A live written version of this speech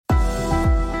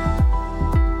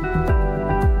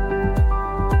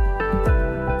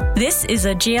This is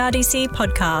a GRDC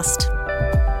podcast.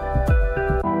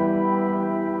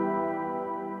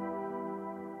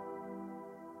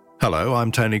 Hello,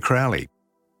 I'm Tony Crowley.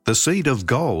 The Seed of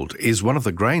Gold is one of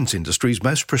the grains industry's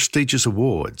most prestigious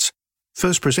awards.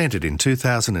 First presented in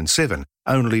 2007,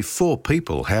 only 4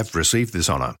 people have received this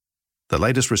honour. The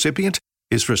latest recipient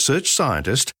is research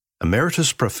scientist,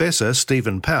 Emeritus Professor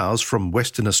Stephen Powers from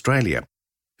Western Australia,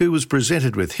 who was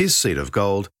presented with his Seed of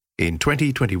Gold in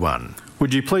 2021.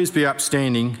 Would you please be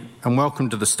upstanding and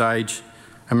welcome to the stage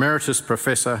Emeritus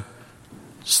Professor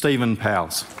Stephen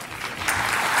Powers.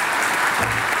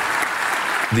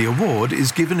 The award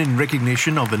is given in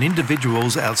recognition of an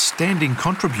individual's outstanding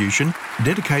contribution,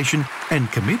 dedication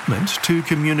and commitment to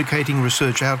communicating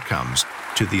research outcomes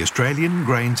to the Australian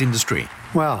grains industry.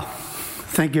 Well,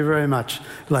 thank you very much,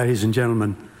 ladies and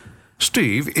gentlemen.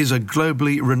 Steve is a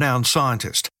globally renowned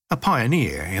scientist, a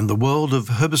pioneer in the world of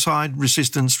herbicide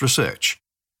resistance research.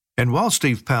 And while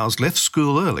Steve Powers left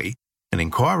school early, an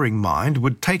inquiring mind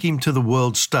would take him to the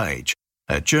world stage,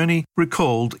 a journey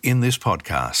recalled in this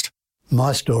podcast.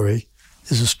 My story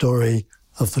is a story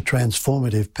of the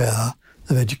transformative power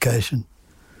of education.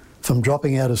 From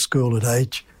dropping out of school at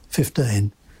age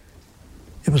 15,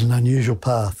 it was an unusual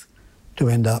path to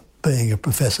end up being a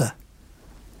professor.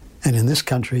 And in this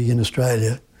country, in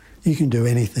Australia, you can do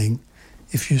anything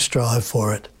if you strive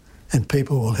for it, and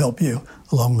people will help you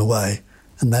along the way.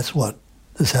 And that's what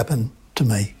has happened to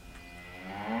me.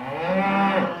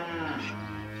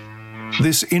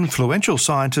 This influential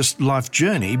scientist's life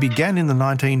journey began in the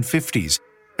 1950s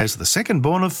as the second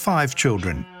born of 5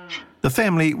 children. The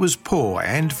family was poor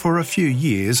and for a few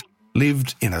years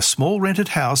lived in a small rented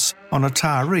house on a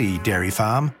Taree dairy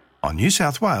farm on New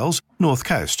South Wales' north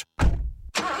coast.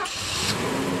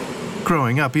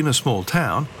 Growing up in a small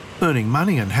town, earning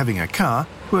money and having a car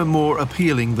were more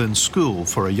appealing than school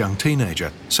for a young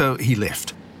teenager, so he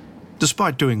left.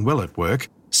 Despite doing well at work,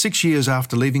 6 years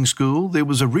after leaving school, there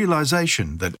was a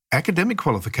realisation that academic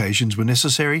qualifications were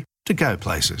necessary to go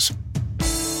places.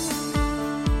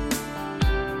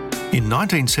 In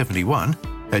 1971,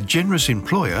 a generous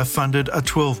employer funded a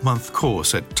 12-month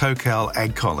course at Tocal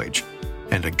Ag College,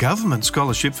 and a government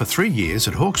scholarship for 3 years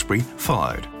at Hawkesbury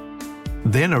followed.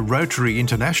 Then a Rotary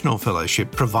International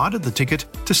Fellowship provided the ticket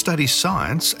to study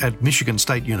science at Michigan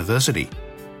State University.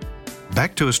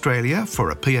 Back to Australia for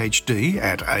a PhD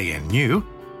at ANU,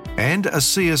 and a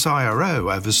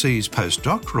CSIRO Overseas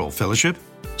Postdoctoral Fellowship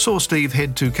saw Steve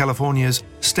head to California's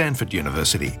Stanford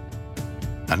University.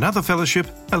 Another fellowship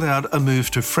allowed a move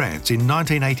to France in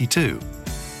 1982,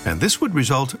 and this would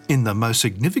result in the most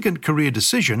significant career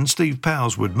decision Steve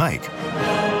Powers would make.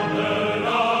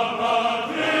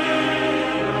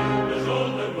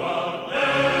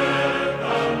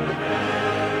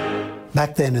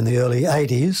 Back then in the early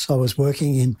 80s, I was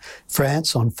working in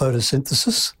France on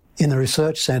photosynthesis. In the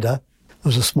research centre, there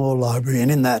was a small library,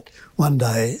 and in that, one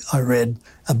day, I read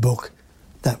a book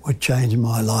that would change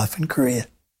my life and career.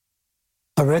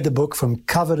 I read the book from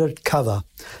cover to cover,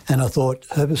 and I thought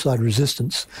herbicide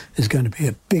resistance is going to be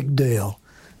a big deal,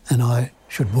 and I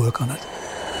should work on it.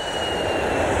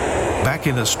 Back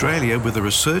in Australia with a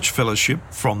research fellowship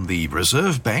from the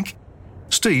Reserve Bank,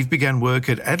 Steve began work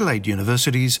at Adelaide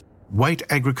University's Waite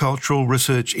Agricultural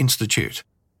Research Institute.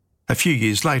 A few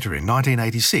years later, in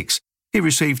 1986, he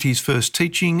received his first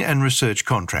teaching and research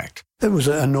contract. It was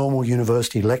a normal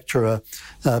university lecturer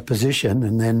position,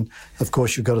 and then, of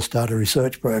course, you've got to start a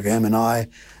research program, and I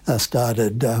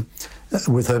started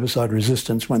with herbicide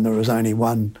resistance when there was only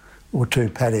 1 or 2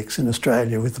 paddocks in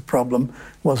Australia with the problem.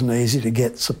 It wasn't easy to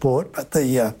get support, but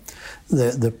the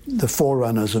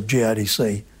forerunners of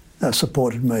GRDC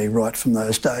supported me right from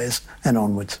those days and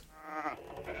onwards.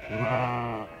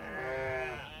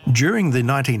 During the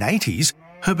 1980s,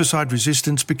 herbicide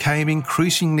resistance became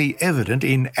increasingly evident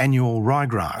in annual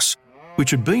ryegrass,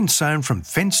 which had been sown from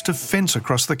fence to fence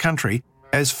across the country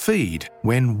as feed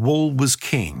when wool was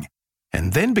king,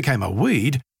 and then became a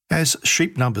weed as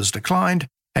sheep numbers declined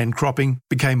and cropping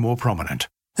became more prominent.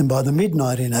 And by the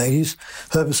mid-1980s,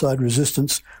 herbicide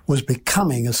resistance was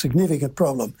becoming a significant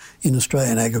problem in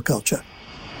Australian agriculture.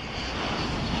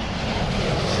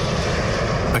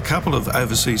 A couple of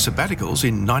overseas sabbaticals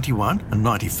in 91 and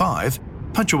 95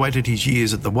 punctuated his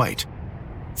years at the Waite.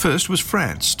 First was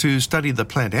France to study the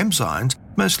plant enzymes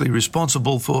mostly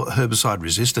responsible for herbicide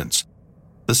resistance.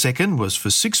 The second was for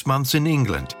 6 months in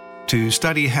England to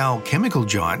study how chemical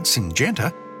giant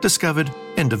Syngenta discovered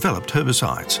and developed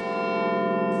herbicides.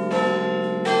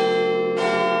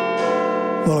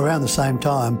 Well, around the same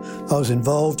time, I was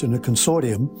involved in a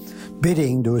consortium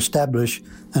bidding to establish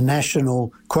a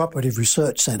national cooperative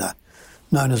research centre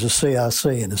known as a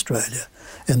CRC in Australia,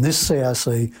 and this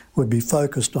CRC would be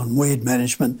focused on weed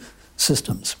management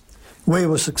systems. We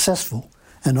were successful,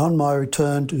 and on my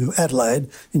return to Adelaide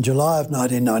in July of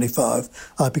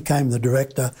 1995, I became the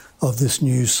director of this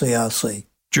new CRC.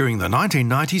 During the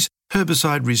 1990s,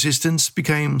 herbicide resistance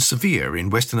became severe in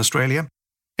Western Australia,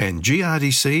 and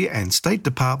GRDC and state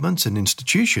departments and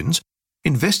institutions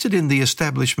invested in the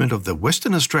establishment of the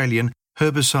Western Australian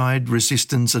Herbicide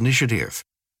Resistance Initiative.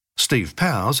 Steve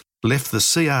Powers left the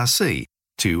CRC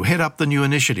to head up the new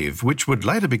initiative, which would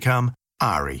later become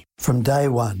ARI. From day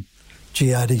one,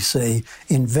 GRDC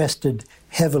invested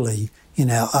heavily in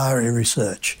our ARI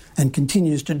research and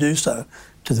continues to do so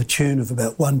to the tune of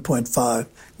about $1.5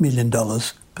 million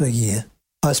per year.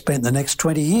 I spent the next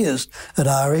 20 years at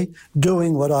ARI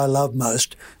doing what I love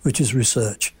most, which is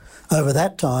research. Over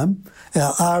that time,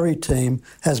 our ARI team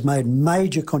has made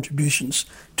major contributions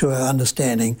to our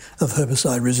understanding of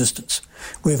herbicide resistance.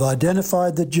 We've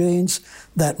identified the genes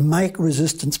that make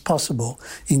resistance possible,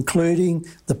 including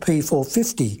the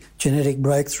P450 genetic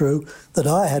breakthrough that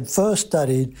I had first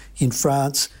studied in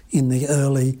France in the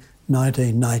early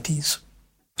 1990s.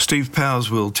 Steve Powers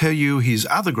will tell you his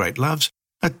other great loves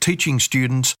are teaching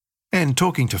students and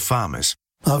talking to farmers.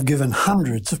 I've given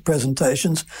hundreds of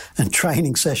presentations and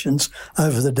training sessions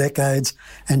over the decades,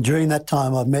 and during that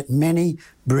time I've met many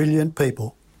brilliant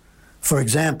people. For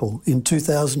example, in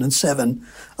 2007,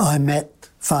 I met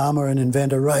farmer and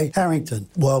inventor Ray Harrington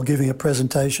while giving a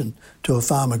presentation to a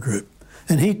farmer group,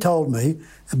 and he told me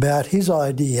about his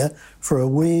idea for a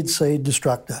weed seed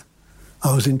destructor.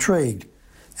 I was intrigued,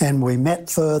 and we met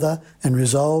further and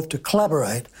resolved to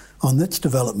collaborate on its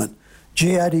development.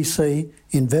 GRDC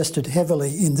invested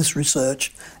heavily in this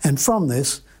research, and from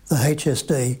this, the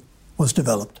HSD was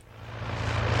developed.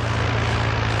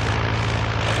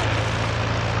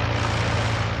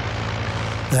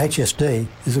 The HSD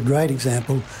is a great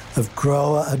example of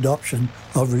grower adoption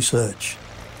of research.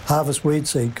 Harvest weed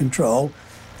seed control,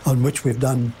 on which we've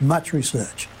done much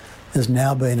research, has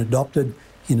now been adopted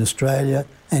in Australia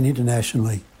and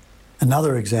internationally.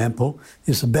 Another example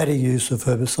is the better use of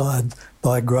herbicides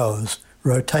by growers.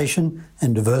 Rotation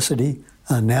and diversity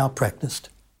are now practiced.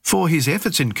 For his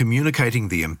efforts in communicating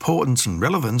the importance and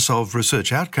relevance of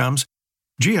research outcomes,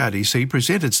 GRDC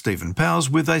presented Stephen Powers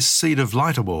with a Seed of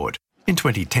Light Award in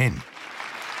 2010.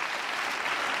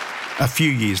 A few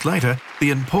years later,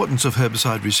 the importance of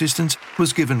herbicide resistance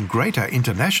was given greater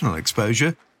international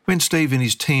exposure when Steve and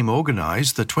his team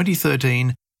organised the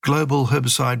 2013 Global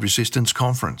Herbicide Resistance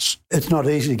Conference. It's not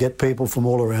easy to get people from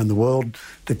all around the world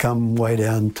to come way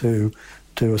down to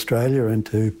Australia and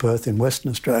to Perth in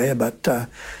Western Australia, but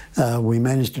we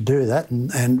managed to do that,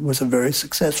 and it was a very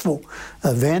successful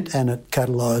event, and it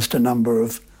catalysed a number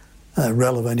of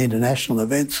relevant international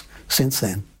events since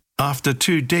then. After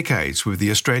 2 decades with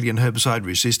the Australian Herbicide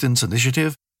Resistance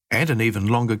Initiative and an even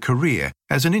longer career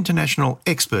as an international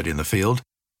expert in the field,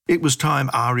 it was time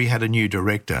ARI had a new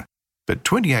director. But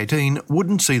 2018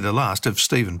 wouldn't see the last of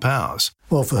Stephen Powers.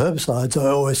 Well, for herbicides, I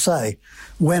always say,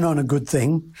 when on a good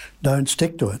thing, don't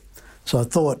stick to it. So I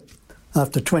thought,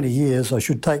 after 20 years, I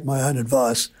should take my own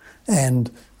advice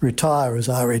and retire as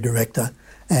ARI director.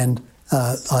 And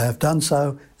I have done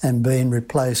so and been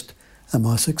replaced, and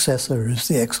my successor is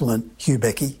the excellent Hugh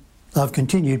Becky. I've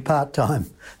continued part-time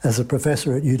as a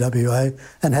professor at UWA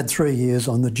and had 3 years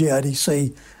on the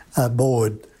GRDC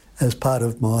board as part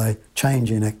of my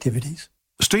change in activities.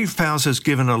 Steve Powers has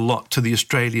given a lot to the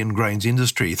Australian grains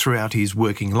industry throughout his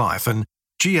working life, and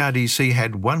GRDC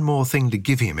had one more thing to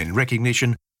give him in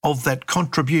recognition of that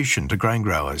contribution to grain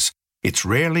growers. It's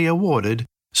rarely awarded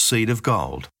Seed of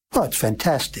Gold. Oh, it's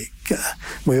fantastic.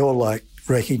 We all like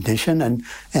recognition, and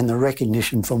the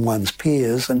recognition from one's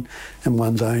peers and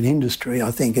one's own industry,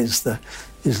 I think, is the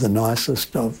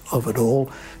nicest of it all.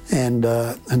 And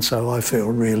so I feel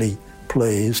really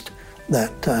pleased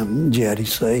that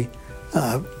GRDC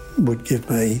would give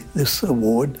me this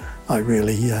award. I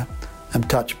really am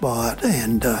touched by it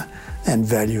and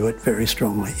value it very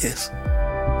strongly, yes.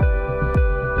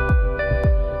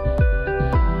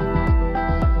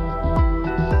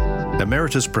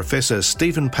 Emeritus Professor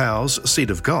Stephen Powers'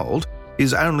 Seed of Gold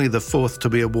is only the 4th to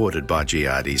be awarded by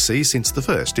GRDC since the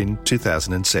first in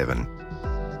 2007.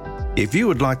 If you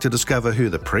would like to discover who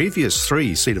the previous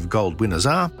 3 Seed of Gold winners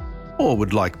are, or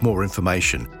would like more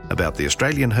information about the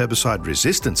Australian Herbicide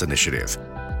Resistance Initiative,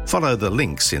 follow the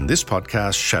links in this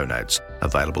podcast show notes,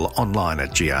 available online at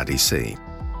GRDC.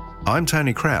 I'm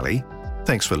Tony Crowley.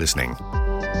 Thanks for listening.